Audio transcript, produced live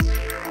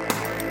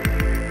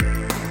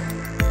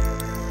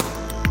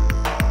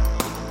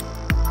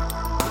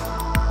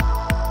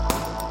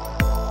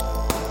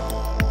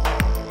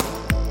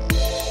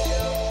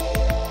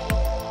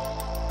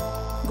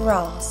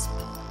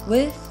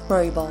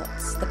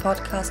Robots, the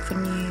podcast for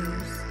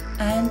news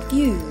and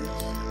views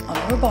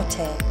on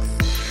robotics.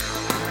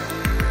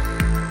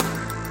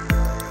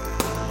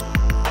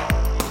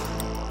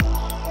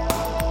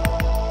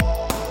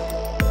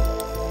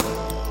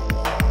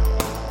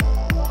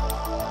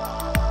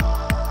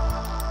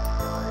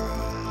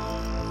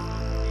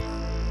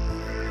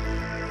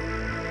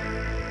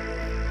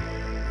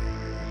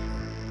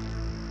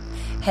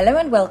 Hello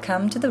and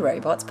welcome to the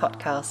Robots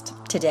Podcast.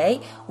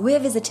 Today, we're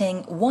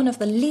visiting one of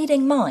the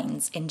leading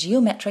minds in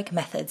geometric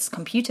methods,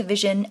 computer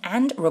vision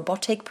and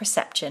robotic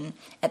perception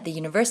at the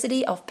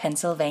University of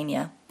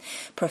Pennsylvania,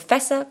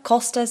 Professor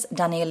Kostas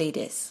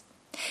Danielidis.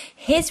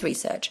 His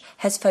research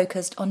has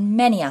focused on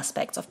many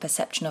aspects of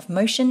perception of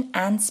motion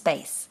and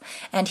space,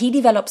 and he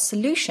develops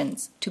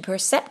solutions to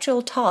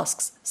perceptual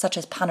tasks such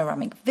as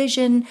panoramic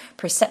vision,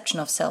 perception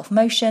of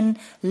self-motion,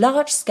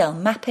 large-scale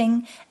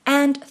mapping,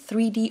 and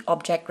 3D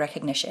object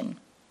recognition.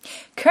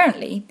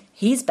 Currently,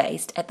 he's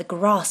based at the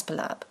GRASP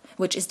Lab,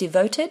 which is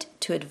devoted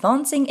to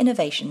advancing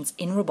innovations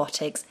in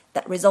robotics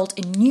that result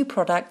in new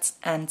products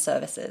and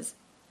services.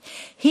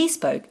 He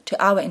spoke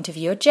to our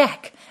interviewer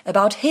Jack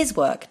about his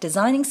work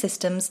designing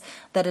systems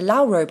that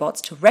allow robots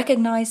to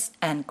recognize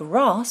and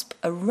grasp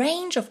a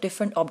range of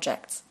different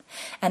objects,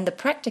 and the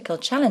practical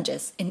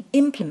challenges in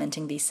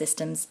implementing these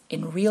systems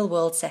in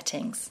real-world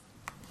settings.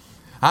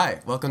 Hi,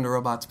 welcome to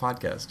Robots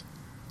Podcast.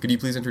 Could you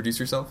please introduce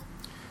yourself?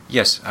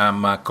 Yes,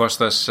 I'm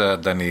Kostas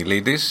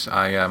Danielidis.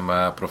 I am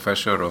a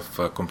professor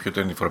of computer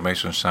and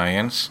information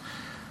science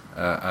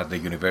at the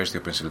University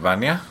of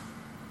Pennsylvania,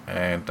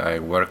 and I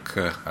work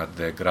at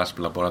the GRASP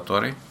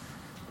laboratory,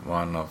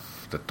 one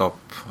of the top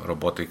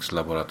robotics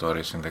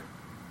laboratories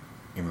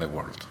in the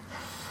world.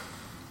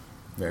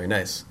 Very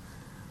nice.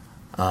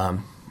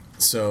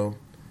 So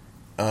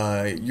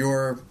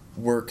your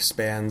work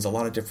spans a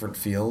lot of different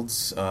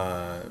fields,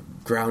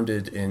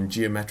 grounded in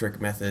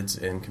geometric methods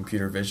and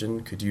computer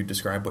vision. Could you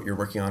describe what you're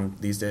working on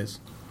these days?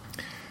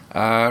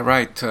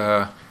 Right.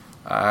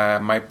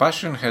 My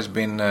passion has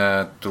been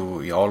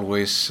to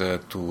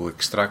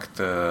extract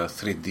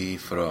 3D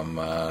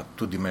from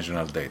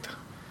two-dimensional data,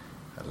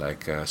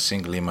 like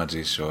single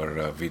images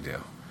or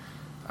video.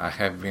 I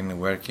have been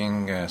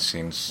working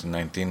since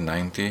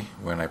 1990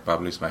 when I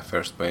published my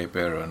first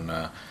paper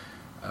on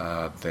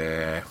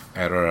the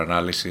error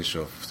analysis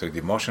of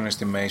 3D motion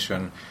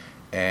estimation,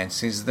 and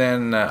since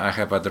then I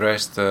have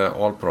addressed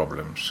all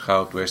problems: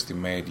 how to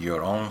estimate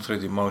your own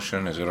 3D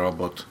motion as a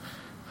robot,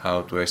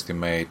 how to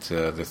estimate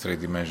the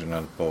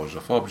three-dimensional pose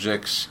of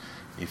objects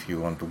if you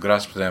want to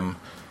grasp them,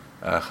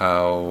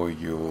 how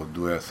you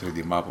do a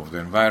 3D map of the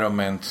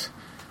environment,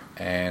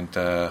 and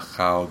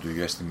how do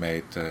you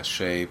estimate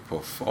shape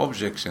of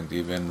objects and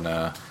even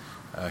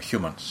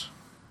humans.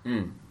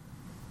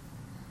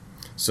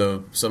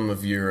 So some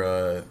of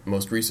your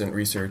most recent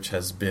research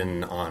has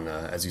been on,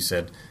 as you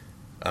said,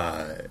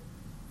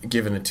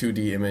 given a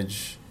 2D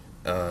image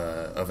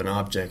of an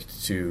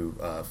object to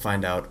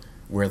find out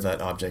where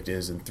that object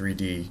is in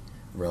 3D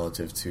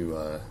relative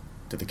to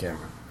the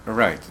camera.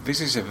 Right. This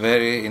is a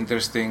very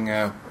interesting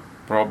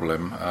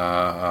problem.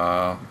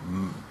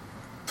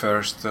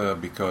 First,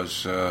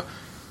 because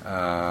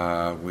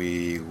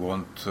we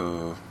want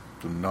to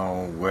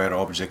know where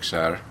objects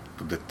are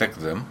to detect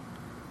them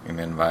in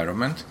the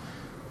environment.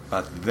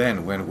 But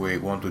then when we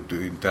want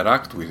to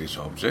interact with these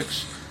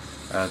objects,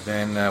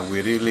 then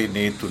we really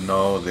need to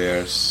know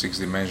their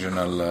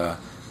six-dimensional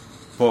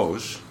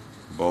pose,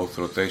 both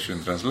rotation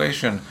and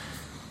translation,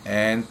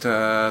 and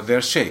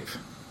their shape,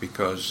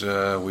 because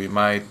we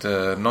might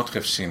not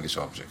have seen this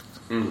object.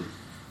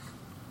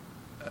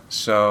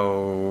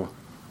 So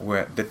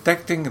we're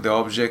detecting the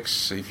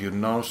objects, if you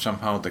know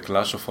somehow the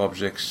class of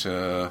objects,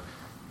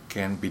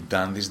 can be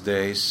done these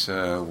days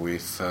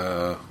with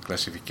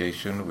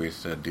classification,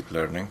 with deep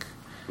learning.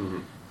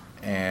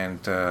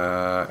 And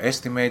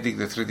estimating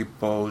the 3D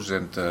pose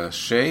and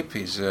shape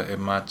is a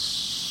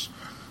much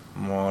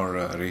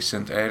more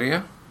recent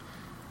area.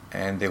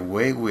 And the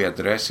way we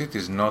address it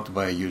is not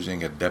by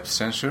using a depth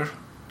sensor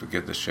to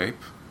get the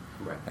shape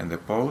and the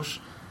pose,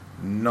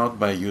 not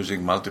by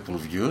using multiple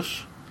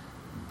views,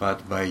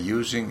 but by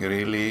using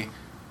really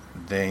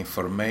the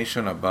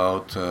information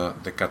about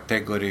the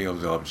category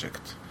of the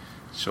object.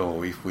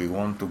 So if we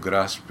want to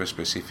grasp a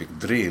specific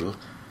drill,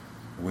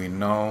 we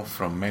know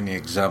from many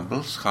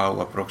examples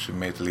how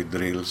approximately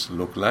drills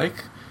look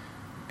like,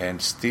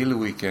 and still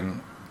we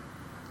can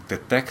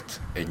detect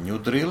a new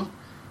drill,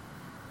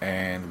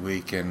 and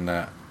we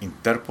can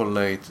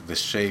interpolate the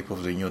shape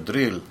of the new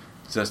drill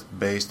just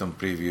based on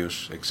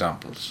previous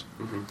examples.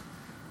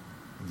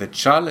 The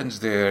challenge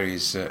there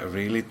is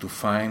really to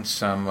find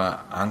some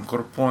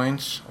anchor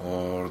points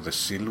or the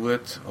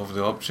silhouette of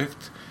the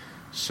object,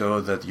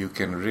 so that you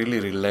can really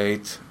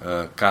relate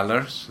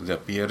colors, the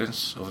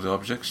appearance of the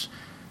objects,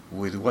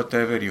 with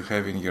whatever you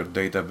have in your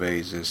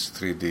database as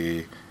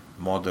 3D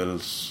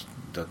models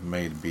that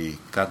may be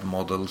CAD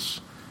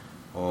models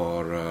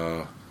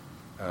or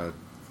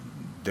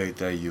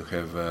data you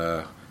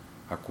have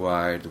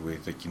acquired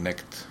with the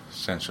Kinect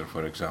sensor,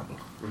 for example.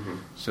 Mm-hmm.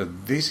 So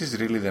this is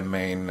really the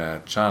main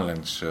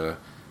challenge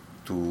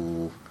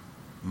to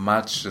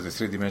match the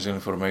three-dimensional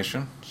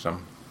information,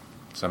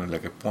 something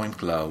like a point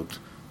cloud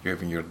you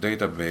have in your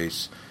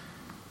database,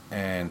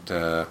 and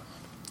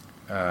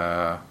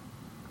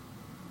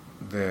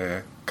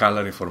the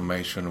color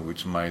information,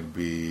 which might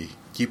be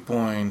key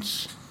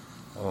points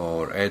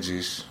or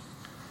edges,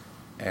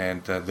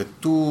 and the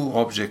two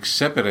objects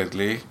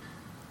separately.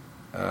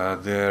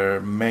 There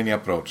are many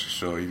approaches.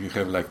 So if you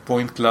have like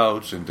point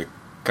clouds in the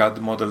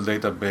CAD model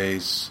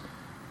database,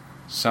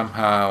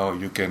 somehow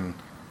you can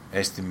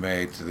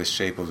estimate the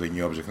shape of the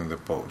new object in the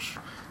pose.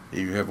 If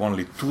you have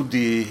only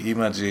 2D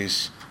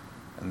images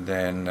and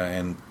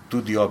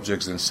 2D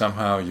objects, then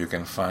somehow you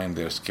can find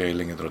their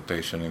scaling and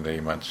rotation in the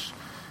image.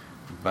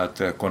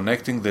 But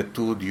connecting the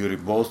two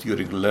both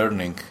during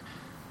learning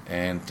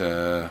and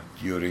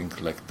during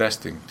like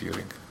testing,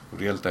 during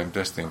real-time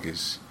testing,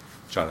 is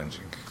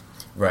challenging.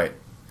 Right.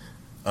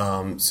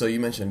 So you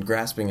mentioned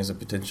grasping as a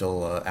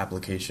potential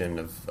application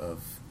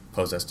of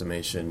pose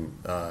estimation.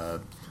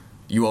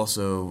 You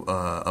also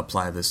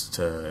apply this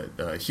to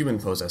human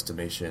pose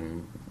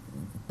estimation,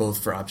 both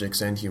for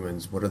objects and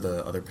humans. What are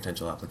the other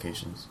potential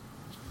applications?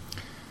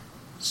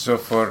 So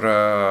for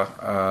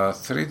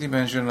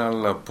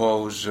three-dimensional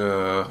pose,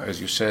 as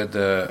you said,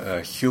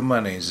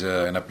 humans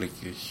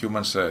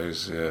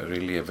is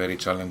really a very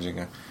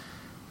challenging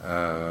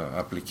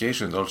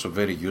application, also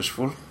very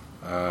useful.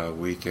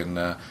 We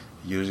can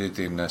use it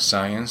in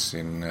science,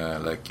 in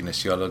like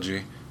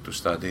kinesiology, to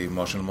study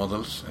motion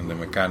models and the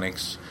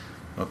mechanics,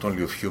 not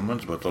only of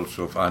humans but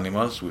also of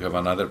animals. We have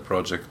another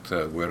project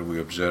where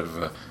we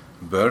observe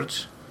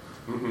birds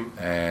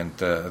and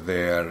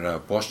their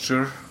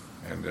posture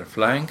and their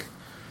flying.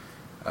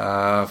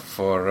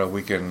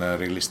 We can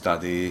really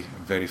study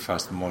very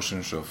fast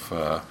motions of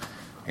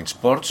in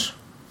sports.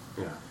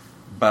 Yeah.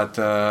 But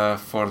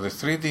for the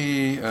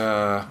 3D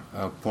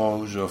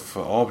pose of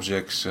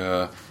objects,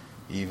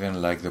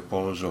 even like the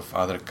pose of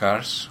other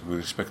cars with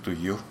respect to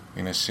you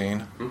in a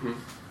scene,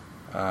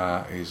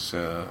 is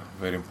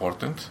very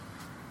important,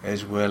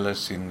 as well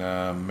as in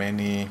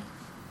many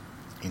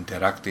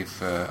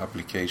interactive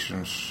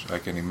applications. I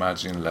can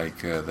imagine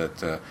like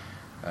that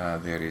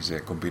there is a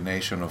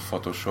combination of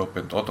Photoshop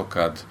and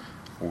AutoCAD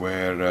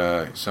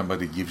where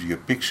somebody gives you a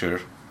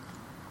picture,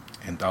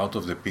 and out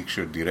of the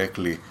picture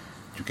directly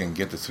you can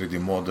get a 3D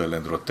model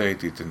and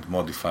rotate it and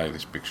modify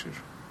this picture.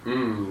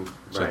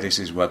 So this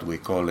is what we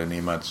call an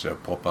image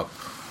pop-up.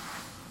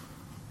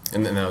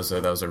 And then that was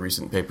a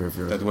recent paper of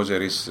yours. That was a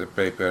recent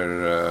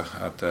paper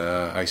at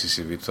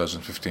ICCV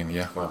 2015.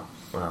 Yeah.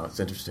 Wow, it's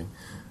interesting.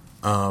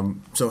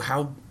 So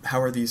how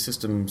are these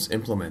systems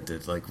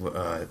implemented? Like,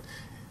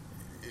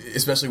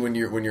 especially when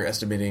you're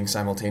estimating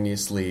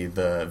simultaneously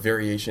the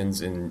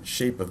variations in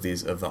shape of the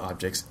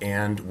objects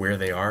and where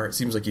they are. It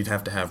seems like you'd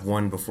have to have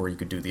one before you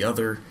could do the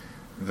other.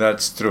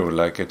 That's true,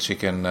 like a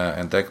chicken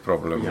and egg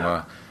problem.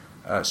 Yeah.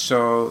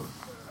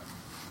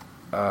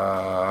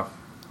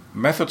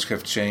 Methods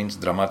have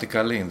changed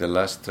dramatically in the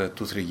last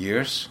 2-3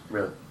 years.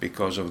 Really?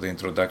 Because of the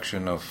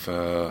introduction of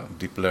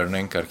deep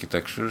learning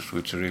architectures,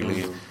 which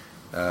really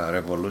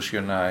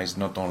revolutionized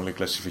not only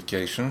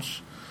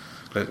classification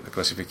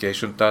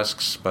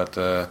tasks, but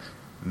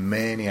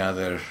many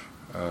other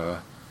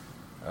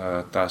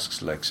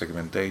tasks like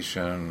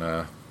segmentation,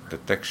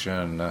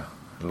 detection,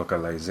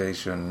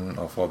 localization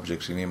of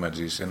objects in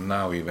images, and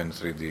now even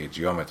 3D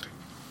geometry.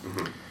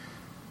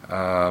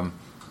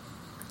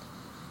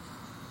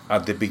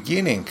 At the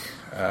beginning,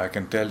 I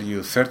can tell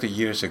you 30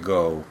 years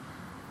ago,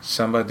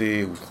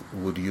 somebody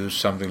would use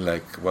something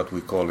like what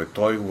we call a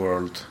toy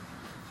world.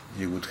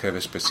 You would have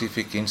a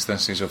specific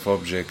instances of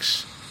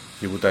objects.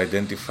 You would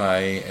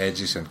identify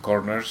edges and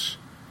corners.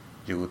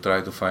 You would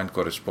try to find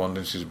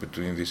correspondences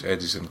between these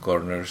edges and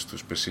corners to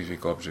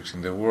specific objects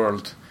in the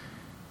world,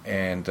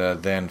 and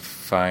then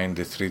find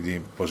the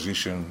 3D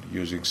position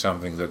using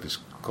something that is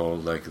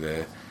called like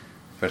the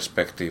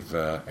perspective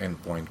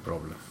endpoint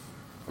problem,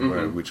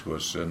 which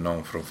was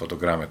known from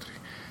photogrammetry.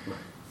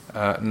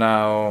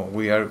 Now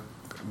we are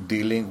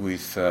dealing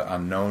with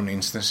unknown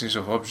instances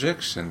of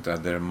objects, and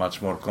they're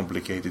much more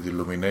complicated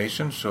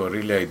illumination, so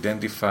really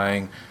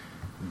identifying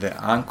the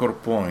anchor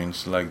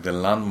points, like the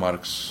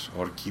landmarks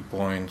or key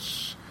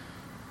points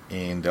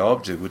in the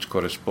object which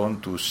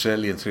correspond to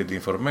salient 3D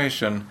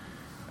information,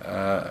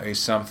 is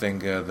something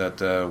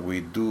that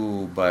we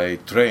do by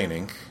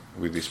training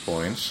with these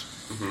points.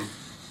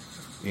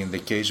 In the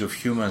case of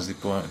humans,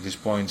 these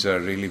points are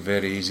really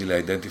very easily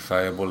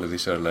identifiable.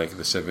 These are like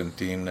the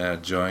 17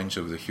 joints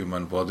of the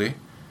human body.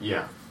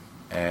 Yeah.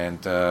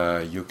 And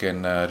you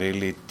can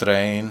really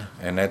train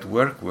a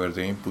network where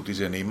the input is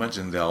an image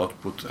and the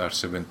output are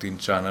 17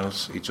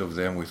 channels, each of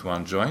them with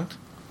one joint.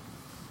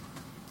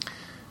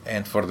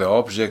 And for the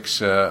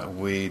objects,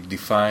 we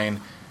define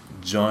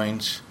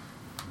joints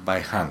by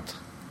hand,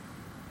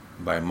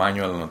 by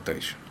manual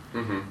notation.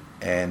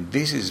 And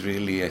this is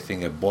really, I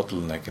think, a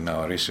bottleneck in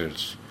our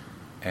research,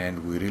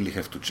 and we really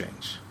have to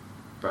change.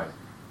 Right.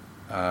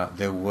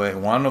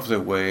 one of the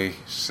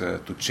ways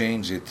to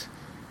change it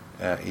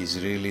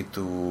is really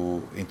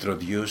to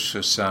introduce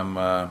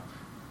some,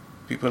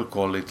 people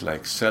call it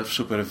like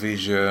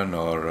self-supervision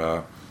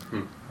or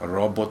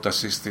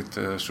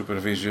robot-assisted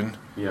supervision,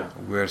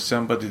 where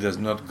somebody does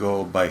not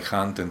go by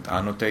hand and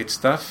annotate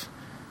stuff,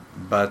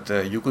 but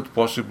you could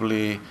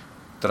possibly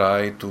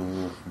try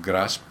to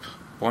grasp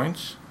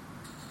points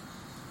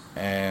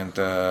and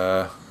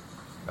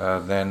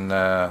then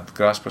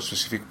grasp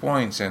specific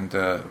points, and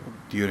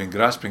during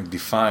grasping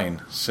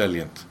define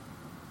salient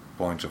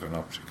points of an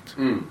object.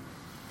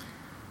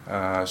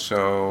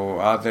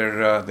 So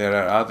there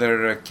are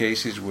other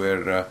cases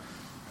where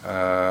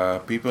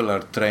people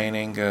are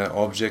training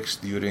objects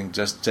during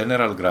just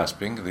general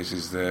grasping. This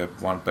is the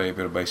one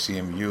paper by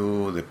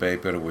CMU, the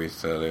paper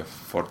with the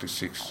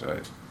 46,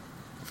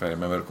 if I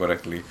remember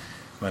correctly,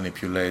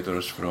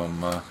 manipulators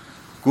from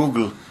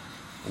Google,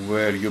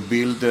 where you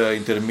build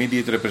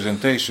intermediate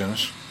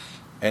representations,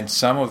 and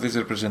some of these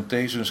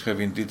representations have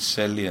indeed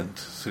salient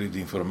 3D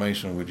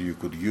information which you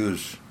could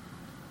use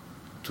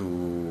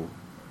to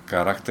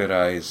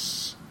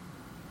characterize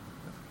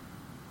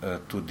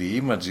 2D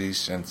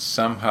images and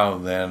somehow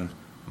then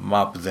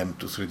map them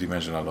to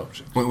three-dimensional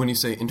objects. When you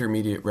say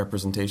intermediate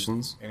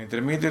representations? An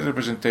intermediate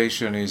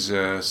representation is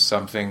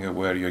something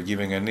where you're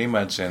giving an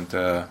image and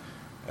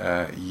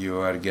you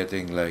are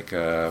getting like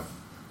a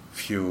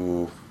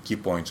few key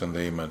points on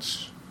the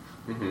image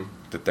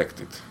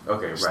detected.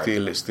 Okay,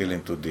 right. Still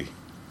in 2D.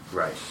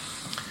 Right.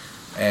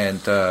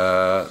 And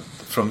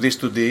from these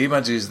 2D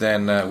images,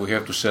 then we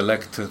have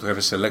to have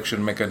a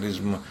selection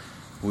mechanism.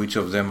 Which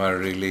of them are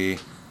really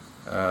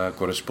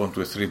correspond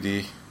to a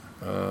 3D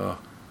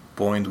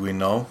point we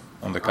know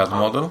on the CAD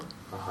model.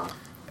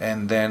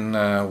 And then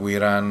we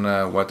run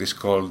what is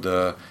called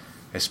a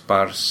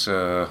sparse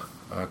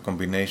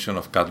combination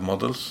of CAD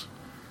models.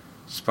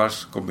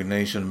 Sparse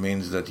combination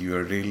means that you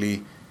are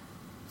really,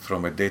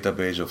 from a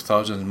database of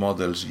thousands of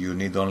models, you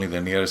need only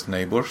the nearest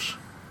neighbors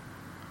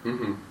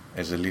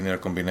as a linear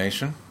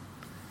combination.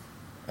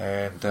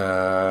 And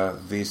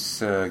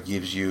this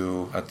gives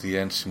you, at the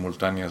end,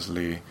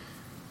 simultaneously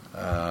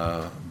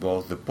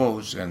both the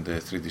pose and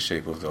the 3D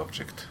shape of the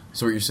object.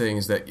 So what you're saying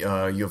is that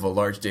you have a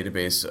large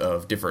database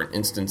of different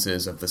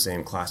instances of the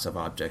same class of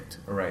object.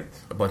 Right.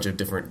 A bunch of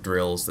different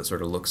drills that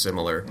sort of look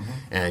similar,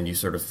 and you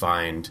sort of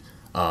find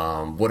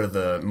what are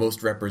the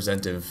most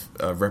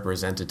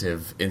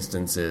representative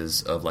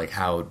instances of like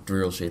how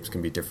drill shapes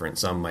can be different.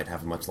 Some might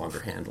have a much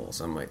longer handle,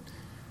 some might...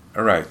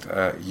 Right.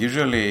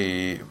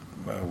 Usually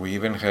we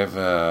even have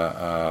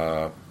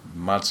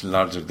much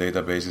larger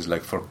databases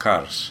like for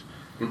cars.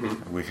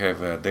 We have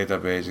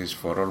databases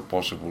for all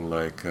possible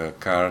like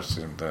cars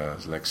and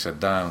like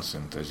sedans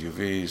and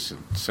SUVs,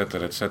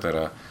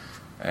 etc.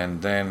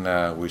 And then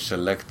we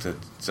selected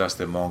just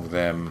among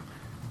them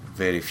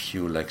very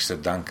few like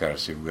sedan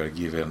cars if we are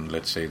given,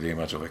 let's say, the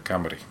image of a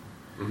Camry.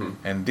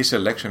 And this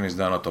selection is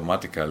done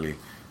automatically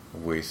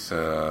with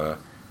a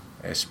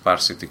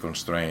sparsity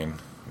constraint.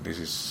 This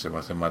is a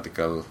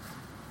mathematical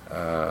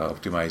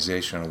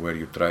optimization where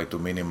you try to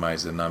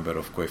minimize the number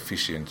of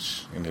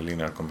coefficients in a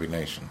linear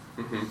combination.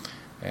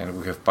 And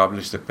we have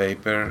published a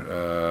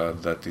paper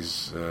that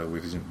is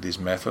with this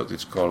method.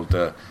 It's called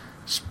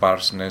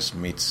sparseness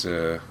meets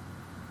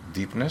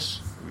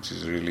deepness, which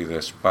is really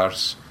the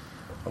sparse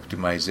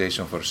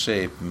optimization for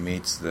shape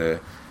meets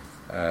the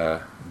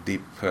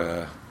deep,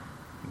 the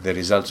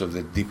results of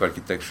the deep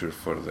architecture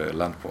for the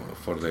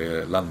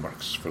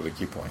landmarks, for the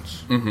key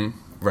points.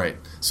 Right.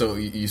 So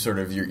you sort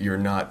of you're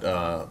not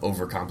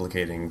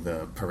overcomplicating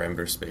the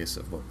parameter space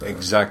of what the...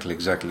 Exactly.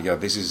 Yeah,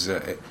 this is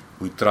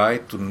we try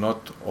to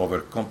not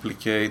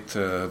overcomplicate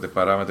the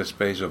parameter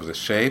space of the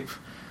shape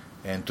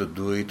and to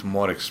do it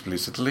more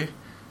explicitly.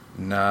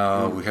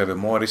 Now we have a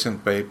more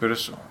recent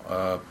papers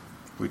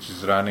which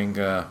is running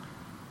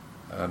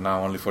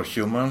now only for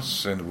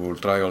humans, and we will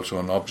try also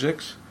on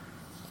objects,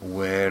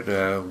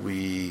 where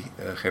we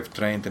have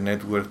trained a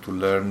network to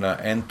learn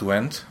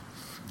end-to-end,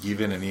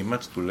 given an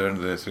image, to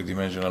learn the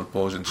three-dimensional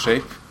pose and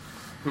shape.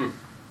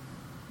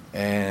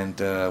 And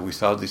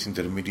without this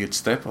intermediate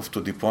step of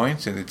 2D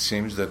points, and it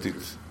seems that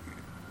it's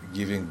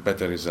giving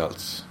better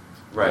results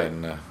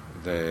than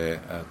the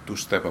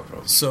two-step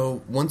approach.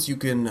 So once you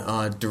can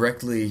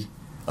directly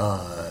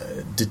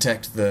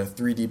detect the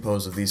 3D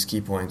pose of these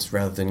key points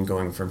rather than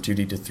going from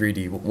 2D to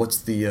 3D,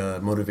 what's the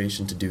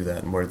motivation to do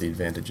that, and what are the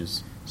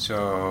advantages?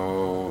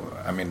 So,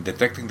 I mean,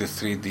 detecting the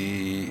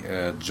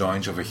 3D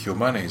joints of a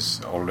human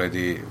is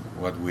already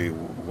what we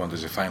want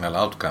as a final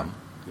outcome.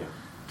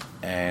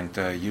 And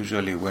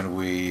usually when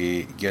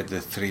we get the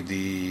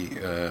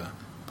 3D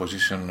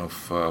position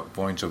of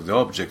points of the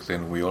object,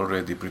 then we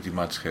already pretty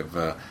much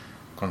have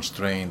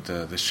constrained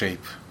the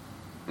shape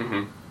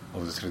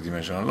of the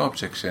three-dimensional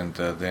objects, and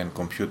then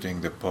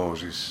computing the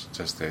pose is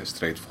just a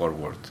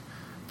straightforward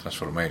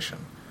transformation.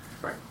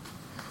 Right.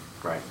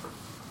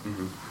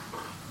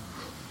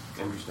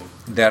 Interesting.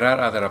 There are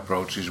other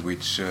approaches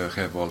which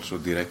have also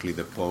directly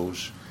the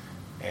pose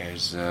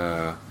as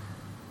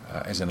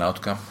an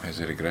outcome, as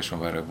a regression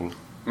variable.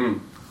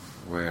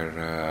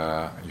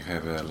 where you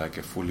have like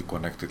a fully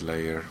connected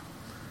layer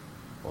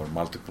or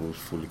multiple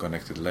fully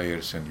connected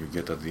layers, and you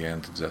get at the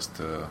end just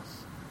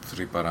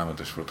 3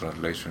 parameters for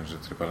translations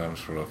and 3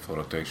 parameters for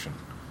rotation.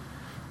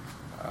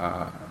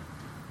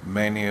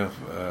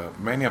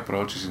 Many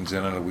approaches in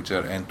general which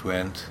are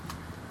end-to-end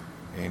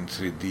in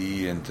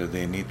 3D, and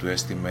they need to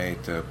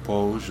estimate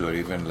pose or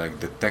even like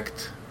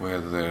detect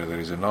whether there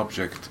is an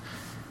object.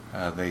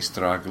 They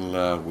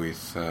struggle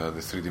with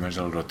the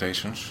 3-dimensional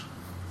rotations,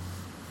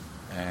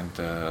 and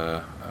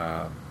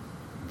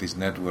these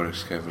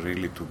networks have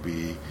really to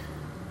be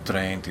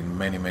trained in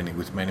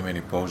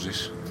many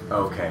poses.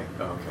 Okay.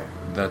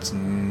 That's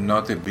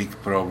not a big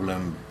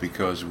problem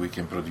because we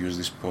can produce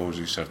these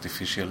poses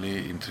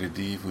artificially in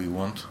 3D if we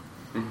want,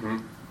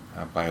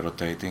 by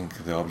rotating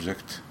the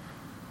object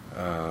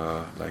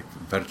like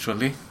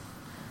virtually.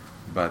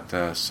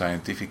 But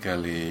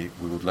scientifically,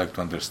 we would like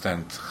to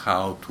understand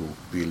how to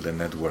build a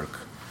network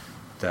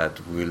that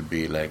will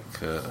be like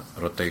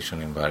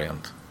rotation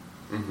invariant.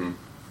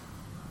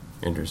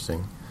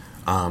 Interesting.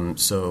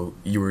 So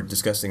you were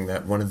discussing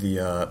that one of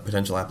the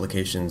potential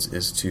applications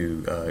is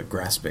to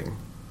grasping.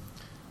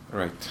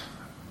 Right.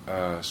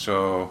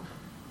 So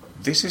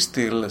this is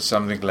still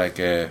something like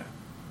a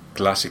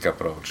classic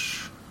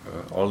approach,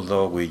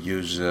 although we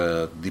use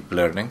deep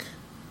learning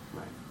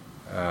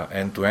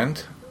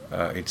end-to-end.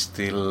 It's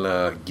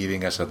still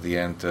giving us at the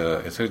end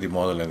a 3D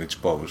model and its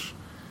pose,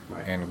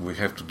 and we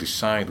have to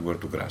decide where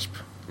to grasp.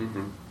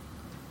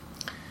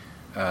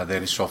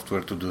 There is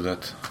software to do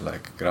that,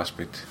 like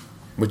Graspit.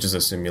 Which is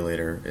a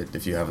simulator.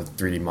 If you have a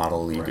 3D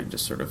model, you can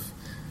just sort of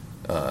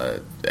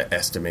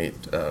estimate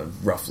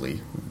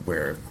roughly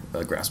where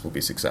a grasp will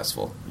be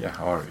successful. Yeah,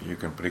 or you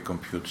can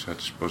pre-compute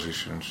such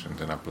positions and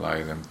then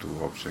apply them to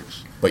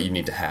objects. But you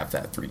need to have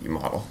that 3D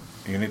model.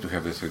 You need to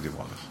have the 3D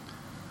model.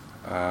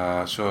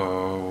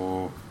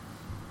 So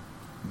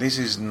this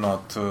is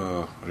not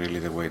really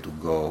the way to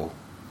go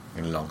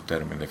in long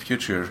term in the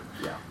future.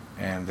 Yeah.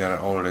 And there are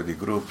already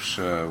groups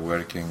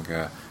working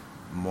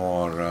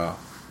more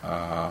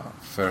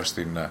first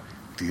in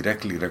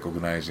directly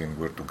recognizing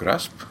where to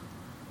grasp,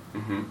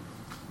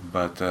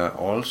 but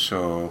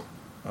also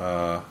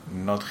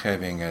not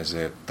having as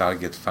a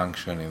target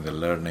function in the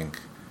learning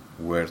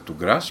where to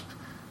grasp,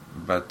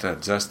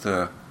 but just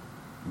a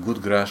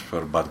good grasp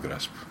or bad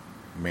grasp,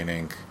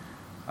 meaning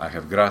I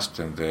have grasped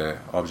and the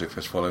object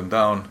has fallen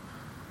down,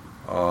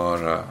 or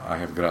I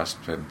have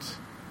grasped and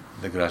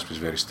the grasp is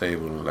very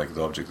stable, like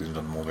the object is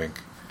not moving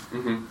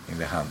in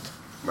the hand.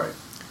 Right.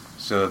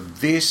 So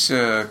this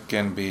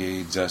can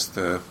be just,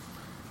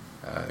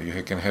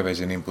 you can have as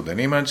an input an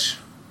image,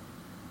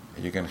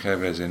 you can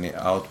have as an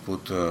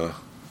output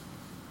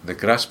the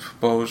grasp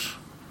pose,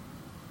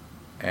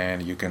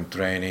 and you can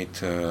train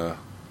it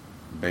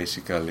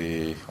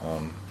basically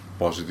on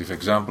positive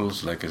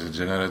examples, like as a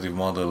generative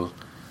model,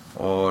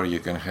 or you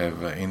can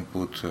have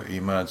input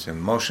image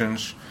and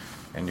motions,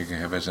 and you can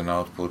have as an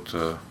output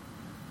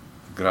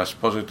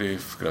grasp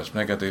positive, grasp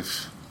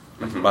negative,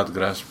 like bad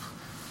grasp,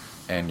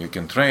 and you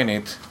can train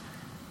it,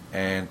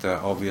 and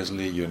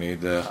obviously you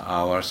need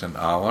hours and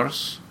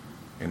hours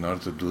in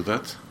order to do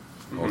that,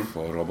 or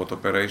for robot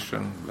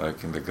operation,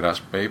 like in the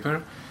grasp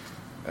paper.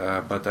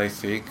 But I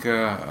think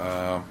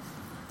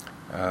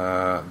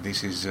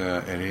this is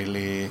a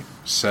really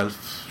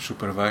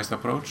self-supervised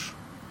approach.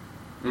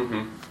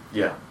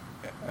 Yeah.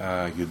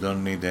 You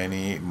don't need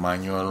any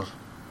manual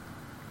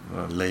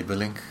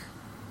labeling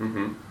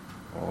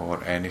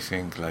or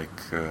anything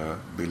like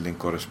building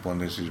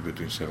correspondences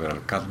between several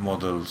CAD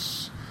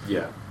models.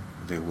 Yeah.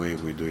 The way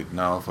we do it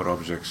now for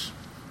objects.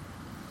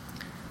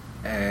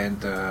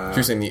 And So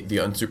you're saying the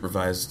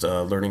unsupervised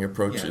learning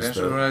approach yeah, is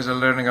the unsupervised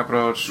learning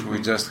approach. We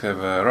just have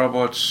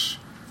robots,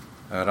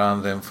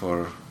 run them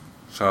for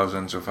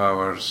thousands of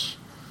hours,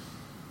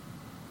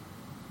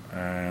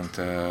 and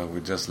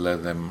we just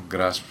let them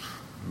grasp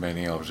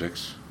many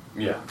objects.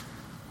 Yeah.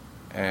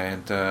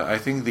 And I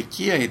think the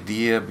key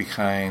idea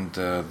behind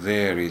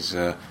there is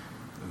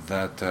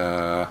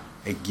that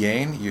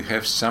again you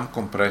have some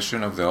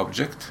compression of the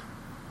object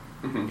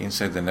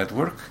inside the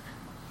network,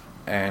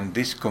 and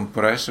this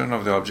compression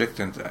of the object,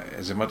 and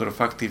as a matter of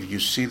fact, if you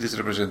see these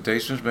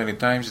representations many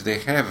times, they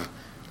have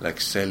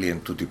like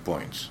salient 2D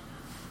points.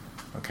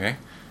 Okay,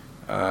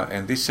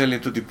 and these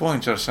salient 2D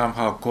points are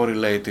somehow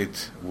correlated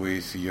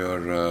with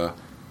your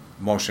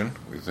motion,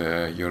 with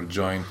your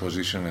joint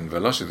position and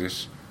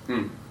velocities.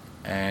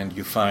 And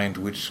you find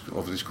which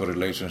of these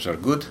correlations are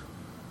good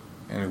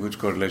and which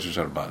correlations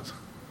are bad.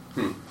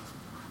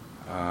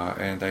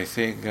 And I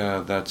think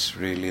that's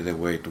really the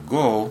way to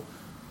go.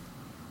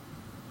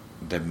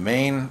 The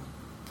main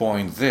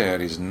point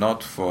there is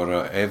not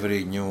for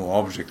every new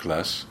object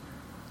class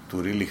to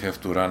really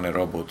have to run a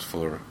robot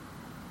for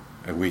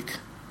a week.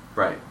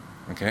 Right.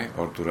 Okay,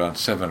 or to run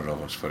 7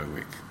 robots for a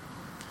week.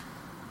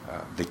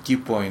 The key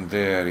point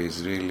there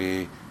is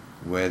really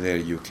whether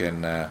you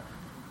can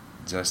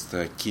just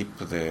keep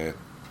the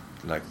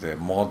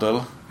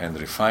model and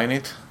refine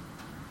it,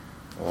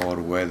 or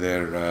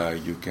whether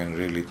you can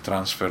really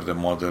transfer the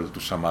model to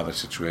some other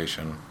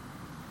situation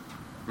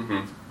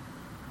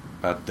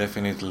But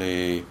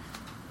definitely,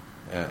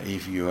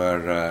 if you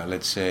are,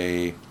 let's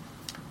say,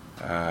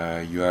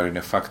 you are in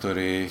a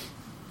factory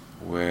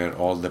where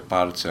all the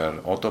parts are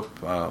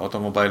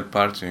automobile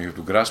parts and you have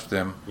to grasp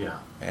them,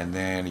 and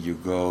then you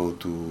go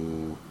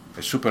to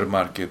a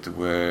supermarket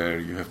where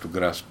you have to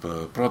grasp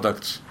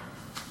products,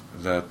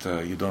 that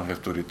you don't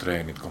have to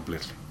retrain it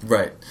completely.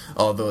 Right.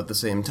 Although at the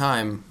same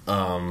time,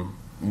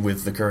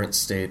 with the current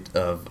state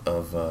of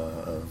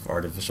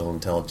artificial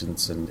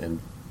intelligence and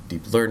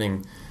deep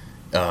learning,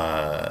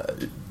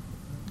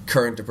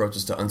 current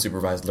approaches to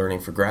unsupervised learning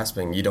for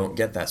grasping, you don't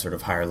get that sort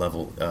of higher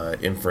level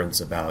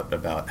inference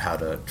about how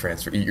to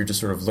transfer. You're just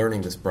sort of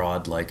learning this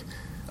broad,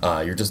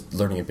 you're just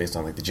learning it based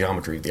on the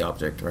geometry of the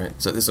object, right?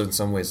 So this is in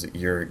some ways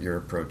your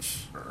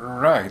approach.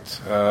 Right.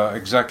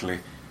 Exactly.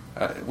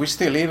 We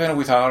still, even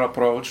with our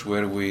approach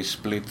where we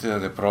split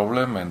the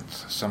problem and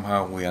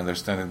somehow we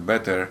understand it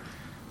better,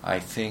 I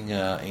think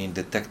in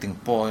detecting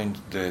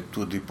the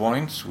 2D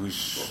points, we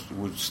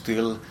would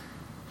still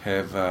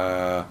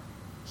have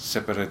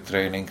separate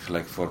training,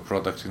 like for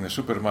products in a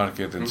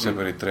supermarket, and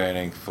separate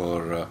training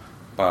for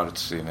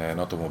parts in an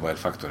automobile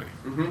factory.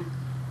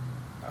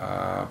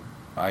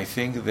 I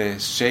think the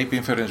shape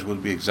inference will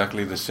be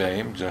exactly the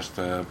same, just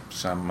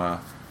some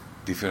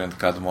different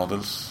CAD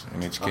models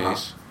in each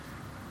case.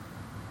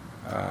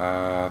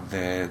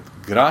 The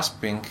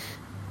grasping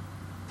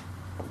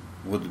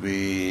would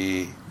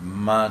be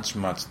much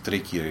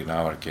trickier in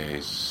our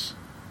case,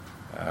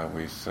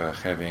 with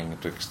having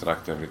to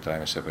extract every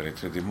time a separate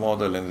 3D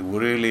model, and it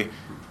would really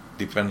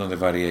depend on the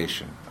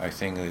variation. I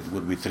think it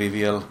would be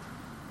trivial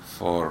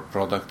for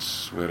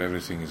products where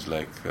everything is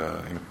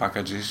in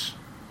packages,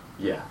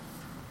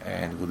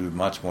 and it would be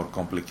much more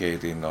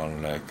complicated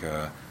on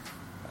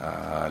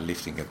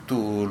lifting a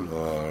tool,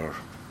 or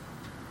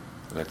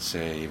let's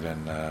say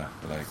even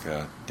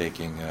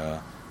taking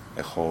a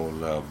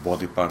whole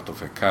body part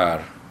of a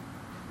car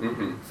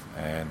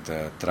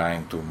and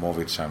trying to move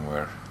it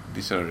somewhere.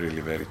 These are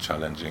really very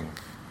challenging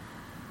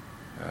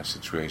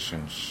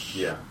situations.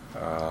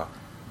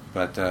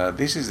 But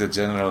this is the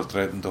general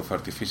trend of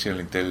artificial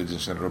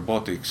intelligence and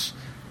robotics.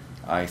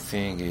 I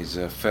think is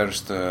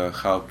first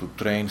how to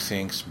train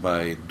things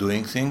by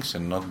doing things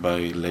and not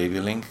by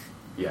labeling.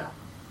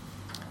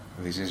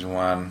 This is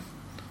one.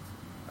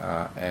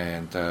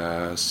 And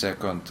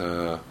second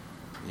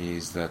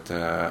is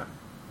that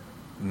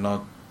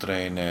not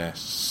train a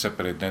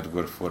separate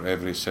network for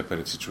every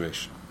separate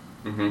situation.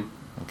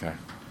 Okay.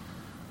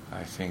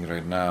 I think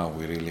right now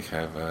we really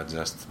have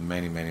just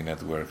many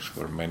networks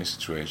for many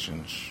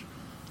situations,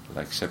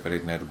 like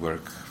separate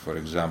network, for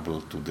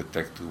example, to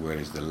detect where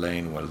is the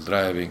lane while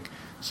driving,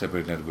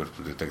 separate network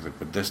to detect the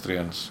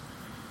pedestrians.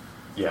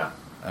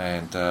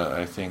 And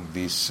I think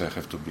these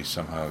have to be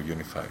somehow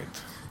unified.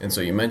 And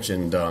so you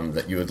mentioned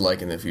that you would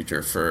like in the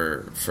future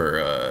for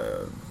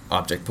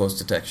object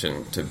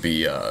post-detection to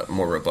be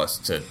more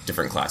robust to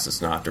different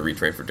classes, not have to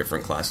retrain for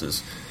different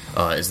classes.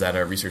 Is that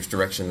a research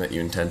direction that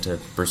you intend to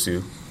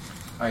pursue?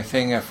 I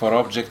think for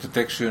object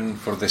detection,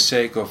 for the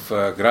sake of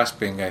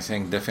grasping, I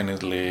think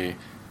definitely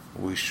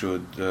we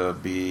should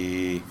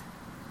be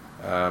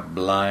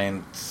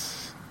blind.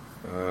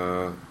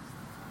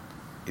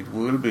 It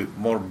will be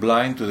more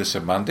blind to the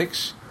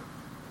semantics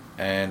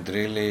and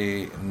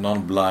really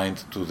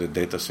non-blind to the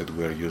data set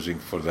we're using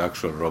for the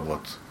actual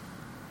robot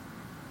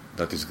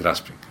that is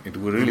grasping. It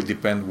will really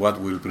depend what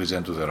we'll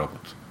present to the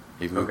robot.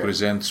 If we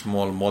present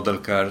small model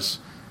cars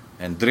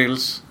and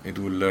drills, it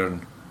will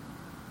learn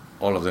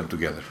all of them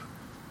together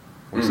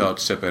without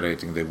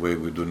separating the way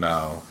we do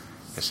now,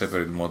 a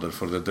separate model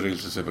for the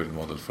drills, a separate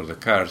model for the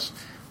cars,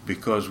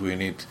 because we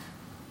need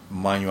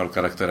manual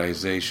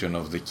characterization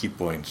of the key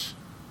points,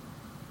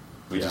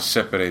 which is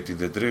separating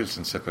the drills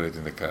and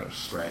separating the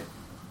cars.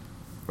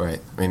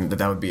 Right. I mean,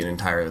 that would be an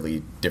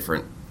entirely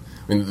different...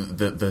 I mean,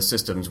 the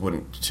systems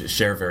wouldn't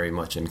share very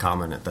much in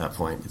common at that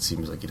point. It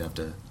seems like you'd have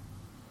to...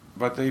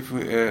 But if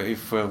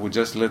we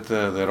just let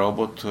the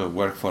robot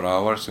work for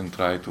hours and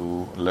try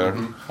to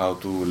learn how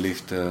to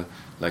lift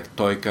like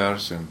toy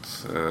cars and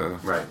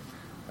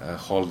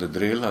hold the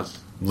drill...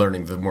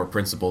 learning the more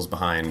principles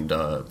behind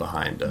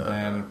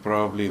then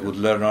probably would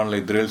learn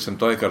only drills and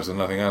toy cars and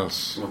nothing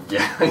else.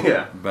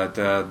 But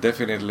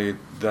definitely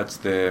that's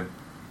the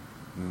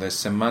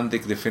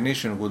semantic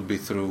definition would be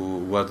through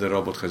what the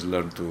robot has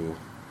learned to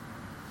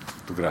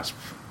grasp.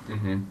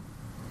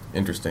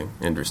 Interesting.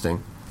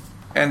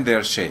 And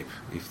their shape.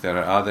 If there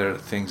are other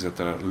things that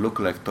look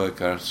like toy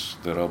cars,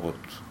 the robot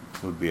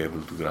would be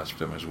able to grasp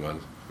them as well.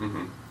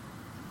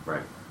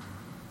 Right.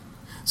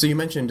 So you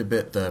mentioned a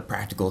bit the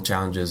practical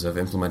challenges of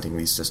implementing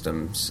these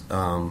systems.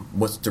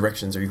 What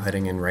directions are you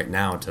heading in right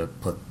now to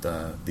put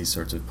these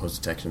sorts of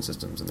post-detection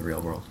systems in the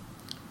real world?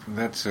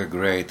 That's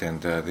great,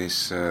 and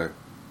this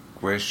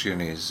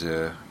question is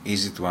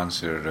easy to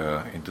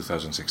answer in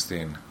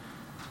 2016.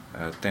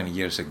 10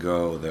 years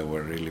ago, there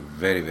were really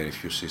very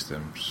few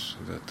systems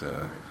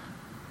that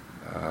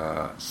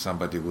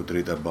somebody would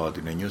read about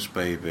in a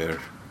newspaper,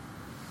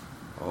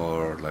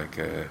 or like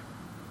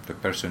the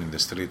person in the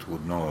street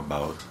would know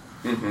about.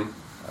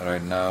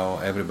 right now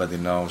everybody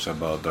knows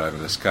about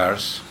driverless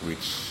cars,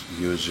 which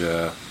use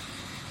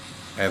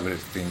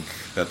everything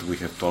that we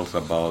have talked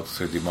about,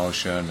 3D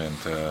motion and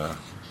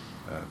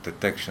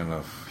detection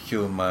of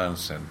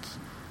humans and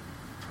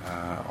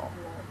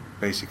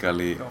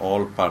basically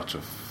all parts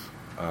of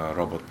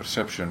robot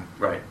perception.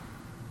 Right.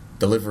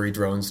 Delivery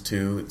drones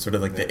too, sort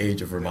of like the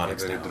age of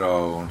robotics now.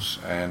 Drones,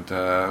 and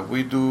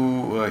we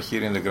do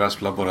here in the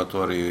GRASP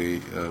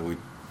laboratory, we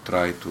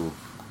try to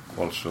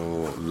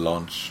also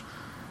launch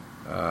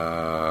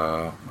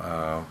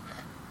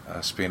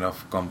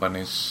spin-off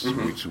companies,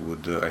 which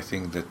would, I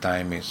think the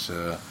time is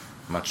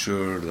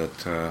mature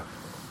that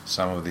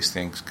some of these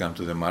things come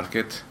to the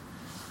market.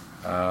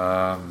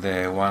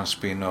 The one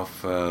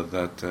spin-off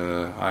that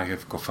I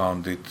have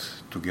co-founded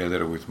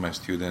together with my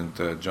student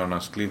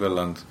Jonas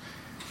Cleveland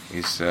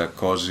is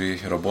Cozy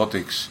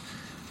Robotics,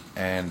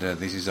 and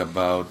this is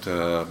about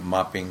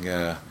mapping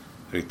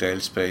retail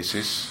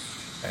spaces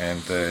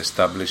and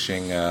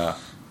establishing a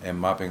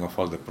mapping of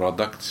all the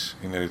products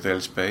in the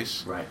retail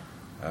space. Right.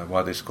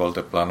 What is called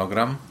a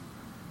planogram.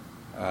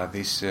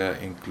 This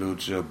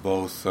includes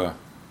both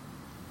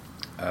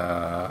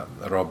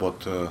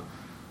robot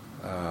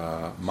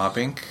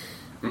mapping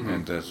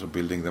and so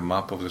building the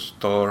map of the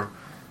store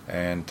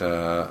and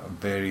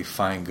very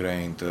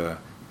fine-grained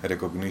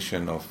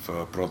recognition of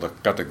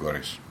product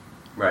categories.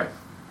 Right.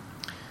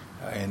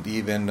 And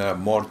even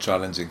more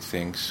challenging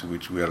things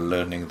which we are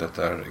learning that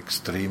are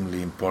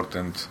extremely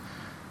important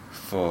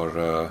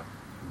for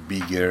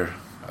bigger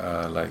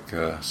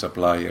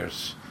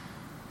suppliers,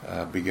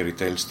 bigger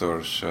retail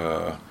stores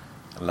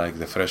like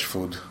the fresh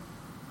food.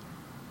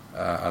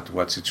 At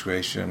what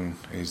situation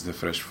is the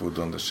fresh food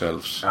on the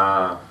shelves?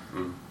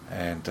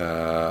 And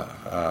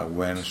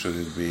when should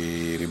it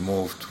be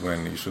removed,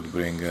 when you should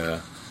bring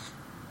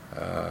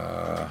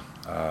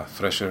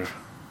fresher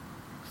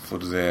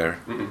food there.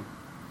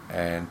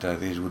 And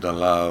this would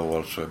allow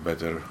also a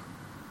better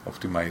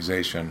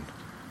optimization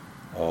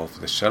of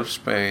the shelf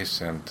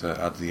space and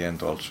at the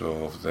end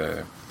also of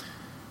the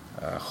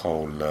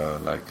whole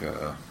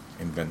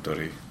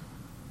inventory.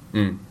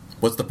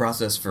 What's the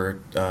process for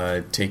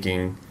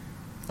taking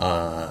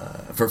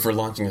for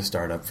launching a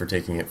startup, for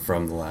taking it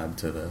from the lab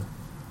to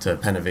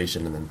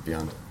Pennovation and then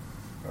beyond?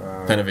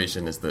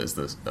 Pennovation is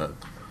the lab.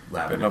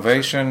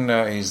 Pennovation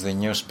is the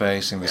new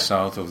space in the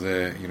south of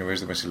the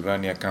University of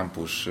Pennsylvania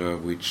campus,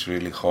 which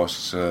really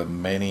hosts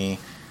many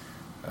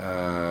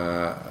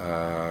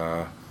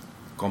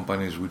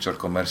companies which are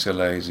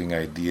commercializing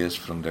ideas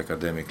from the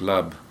academic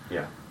lab.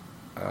 Yeah.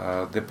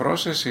 The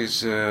process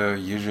is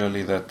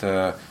usually that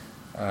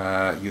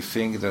you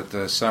think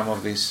that some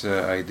of these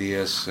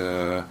ideas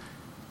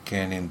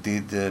can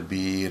indeed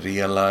be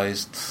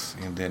realized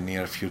in the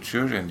near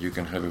future, and you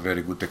can have a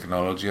very good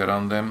technology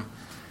around them.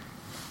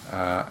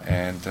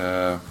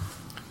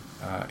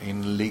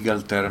 In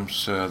legal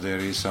terms, there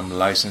is some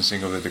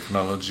licensing of the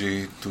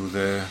technology to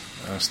the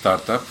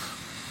startup,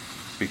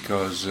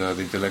 because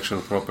the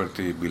intellectual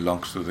property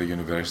belongs to the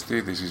university.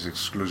 This is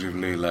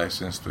exclusively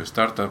licensed to a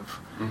startup.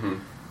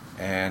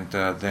 And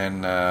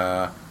then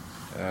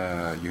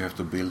you have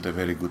to build a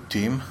very good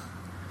team.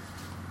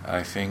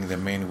 I think the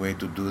main way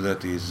to do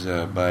that is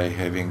by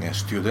having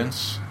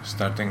students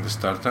starting the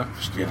startup.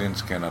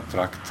 Students can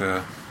attract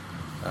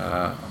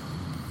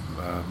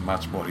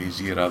much more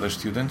easier other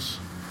students.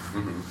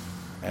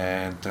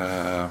 And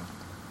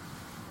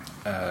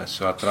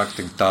so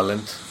attracting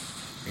talent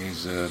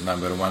is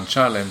number one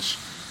challenge.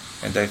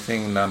 And I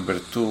think number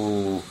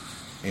two,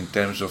 in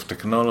terms of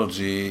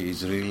technology,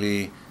 is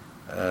really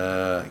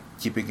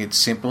keeping it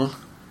simple,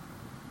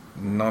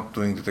 not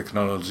doing the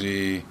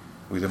technology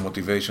with the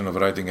motivation of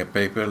writing a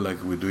paper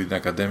like we do in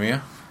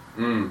academia,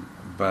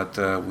 but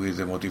with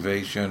the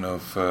motivation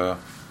of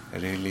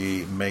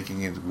really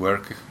making it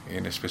work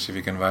in a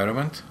specific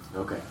environment.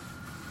 Okay.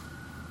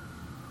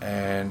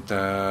 And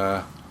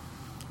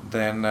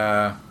then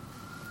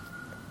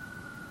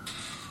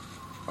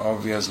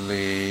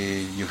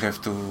obviously you have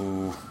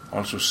to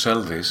also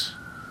sell this.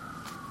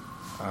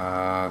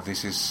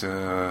 This is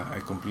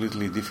a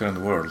completely different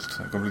world,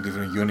 a completely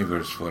different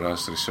universe for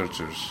us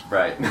researchers.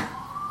 Right.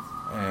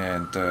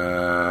 And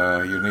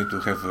you need to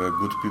have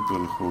good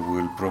people who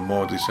will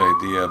promote this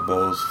idea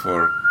both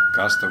for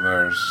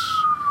customers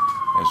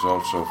as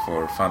also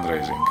for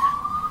fundraising.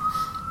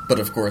 But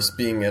of course,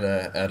 being at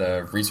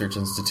a research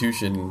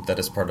institution that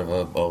is part of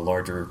a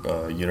larger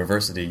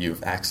university, you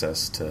have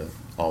access to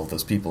all of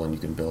those people, and you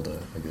can build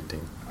a good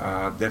team.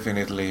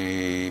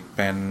 Definitely,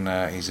 Penn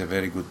is a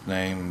very good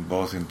name,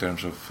 both in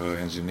terms of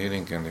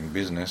engineering and in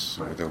business,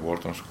 with the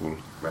Wharton School.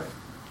 Right.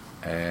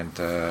 And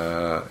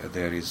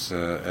there is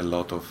a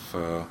lot of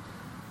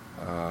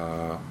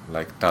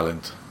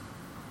talent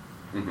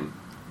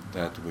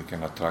that we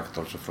can attract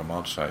also from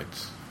outside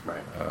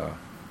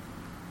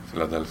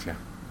Philadelphia.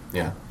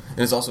 Yeah, and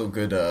it's also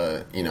good,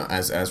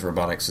 as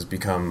robotics has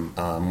become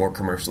more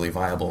commercially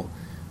viable,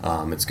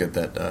 it's good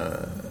that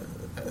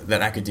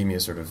that academia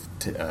sort of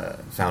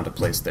found a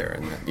place there,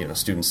 and that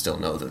students still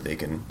know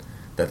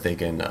that that they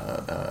can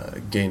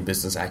gain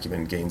business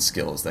acumen, gain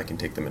skills that can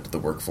take them into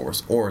the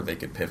workforce, or they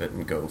could pivot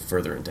and go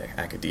further into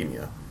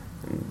academia,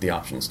 and the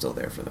option is still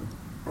there for them.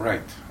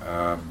 Right,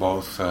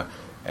 both,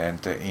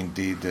 and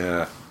indeed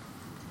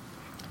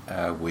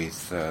with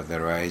the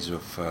rise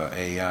of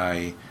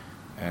AI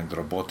and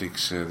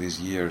robotics these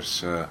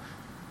years,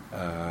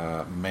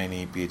 many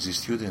PhD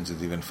students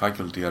and even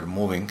faculty are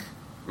moving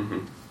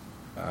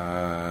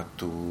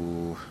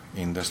to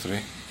industry.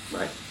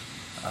 Right.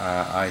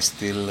 I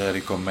still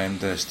recommend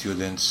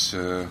students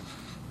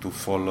to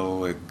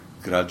follow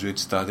graduate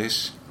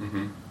studies.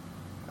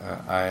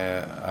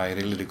 I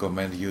really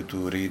recommend you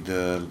to read,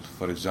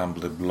 for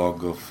example, the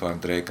blog of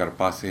Andrej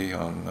Karpathy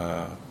on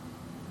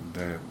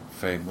the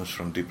famous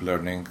from deep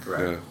learning,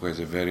 who has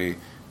a very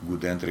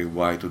good entry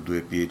why to do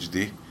a PhD.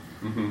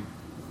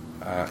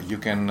 You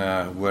can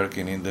work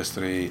in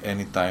industry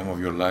any time of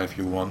your life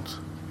you want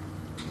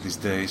these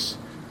days,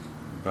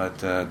 but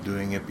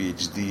doing a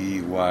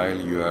PhD while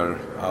you are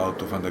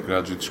out of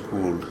undergraduate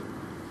school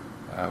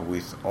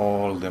with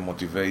all the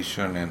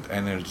motivation and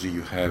energy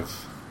you have,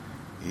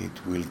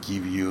 it will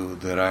give you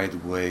the right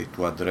way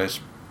to address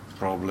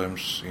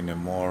problems in a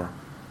more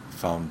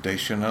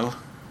foundational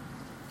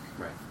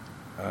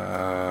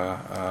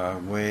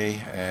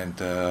way,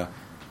 and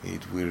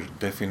it will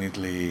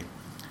definitely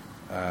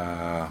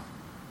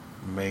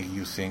make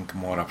you think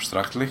more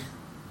abstractly.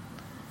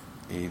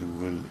 It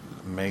will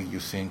make you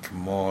think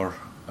more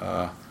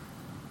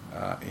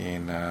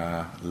in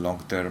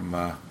long-term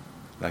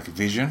like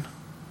vision,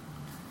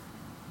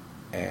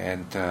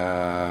 and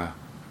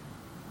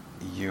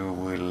you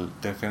will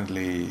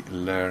definitely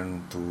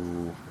learn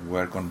to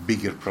work on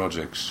bigger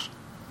projects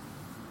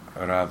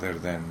rather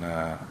than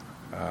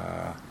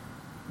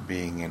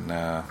being in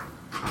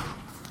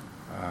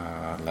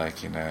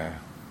like in a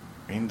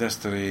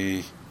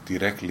industry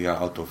directly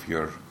out of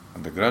your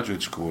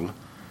undergraduate school.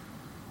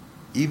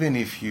 Even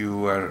if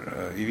you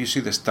are, if you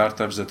see the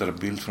startups that are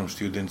built from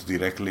students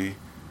directly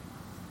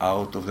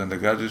out of the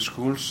undergraduate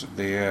schools,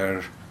 they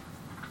are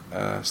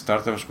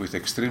startups with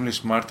extremely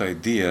smart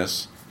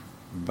ideas,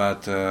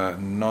 but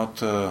not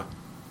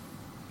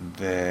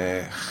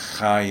the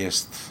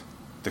highest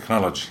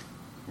technology.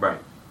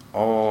 Right.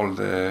 All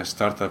the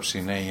startups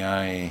in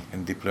AI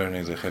and deep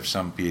learning, they have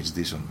some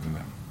PhDs on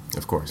them.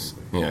 Of course,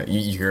 yeah.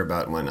 You hear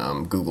about when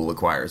Google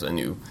acquires a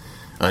new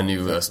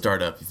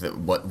startup,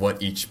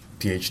 what each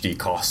PhD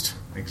cost.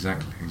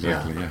 Exactly.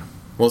 Yeah.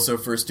 Well, so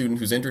for a student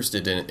who's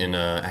interested in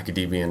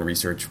academia and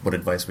research, what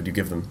advice would you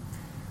give them?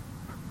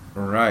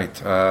 Right.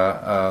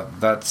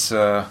 That's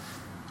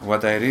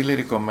what I really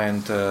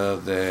recommend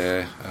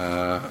the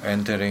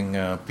entering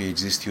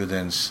PhD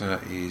students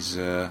is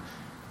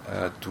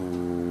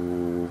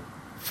to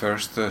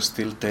first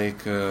still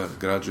take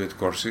graduate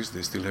courses.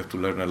 They still have to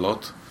learn a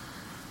lot,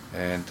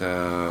 and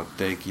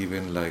take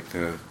even like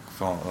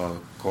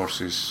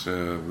courses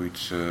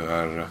which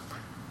are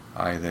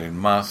either in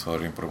math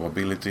or in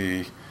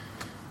probability,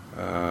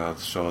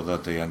 so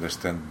that they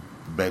understand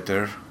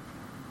better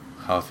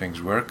how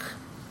things work.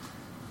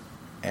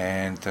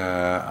 And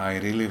I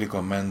really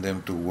recommend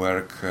them to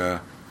work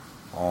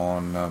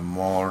on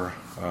more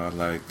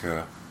like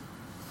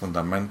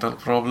fundamental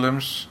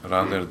problems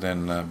rather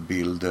than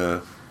build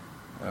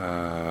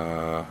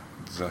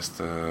just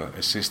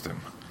a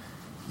system.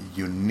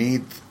 You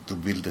need to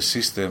build a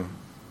system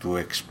to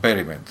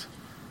experiment,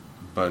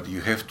 but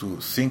you have to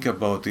think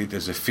about it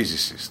as a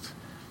physicist,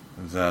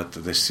 that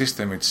the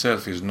system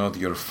itself is not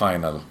your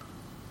final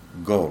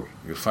goal.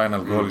 Your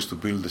final goal is to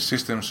build the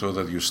system so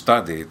that you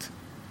study it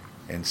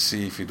and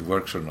see if it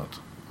works or not.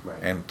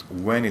 Right. And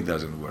when it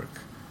doesn't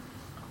work.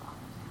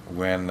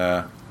 When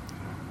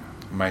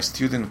my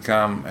student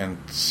come and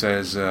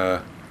says,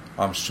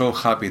 I'm so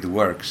happy it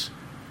works,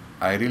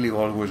 I really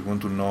always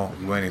want to know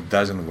when it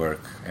doesn't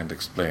work and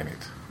explain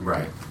it.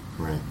 Right.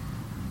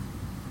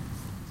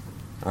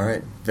 All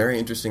right. Very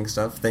interesting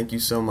stuff. Thank you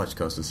so much,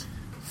 Kostas.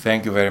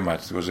 Thank you very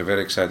much. It was a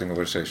very exciting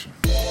conversation.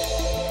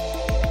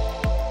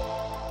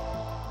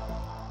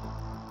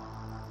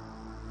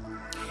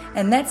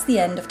 And that's the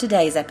end of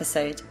today's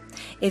episode.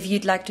 If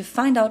you'd like to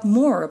find out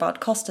more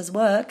about Kostas'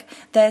 work,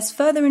 there's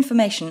further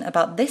information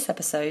about this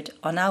episode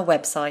on our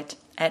website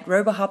at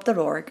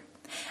robohub.org.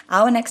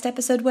 Our next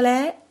episode will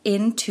air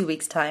in 2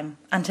 weeks' time.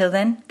 Until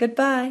then,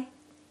 goodbye.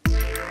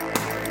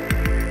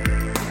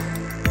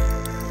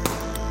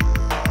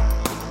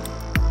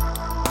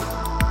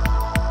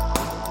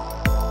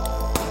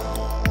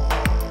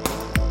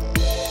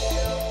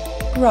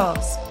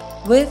 Grasp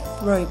with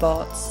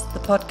Robots, the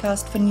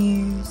podcast for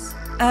news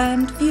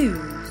and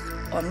views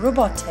on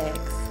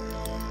robotics.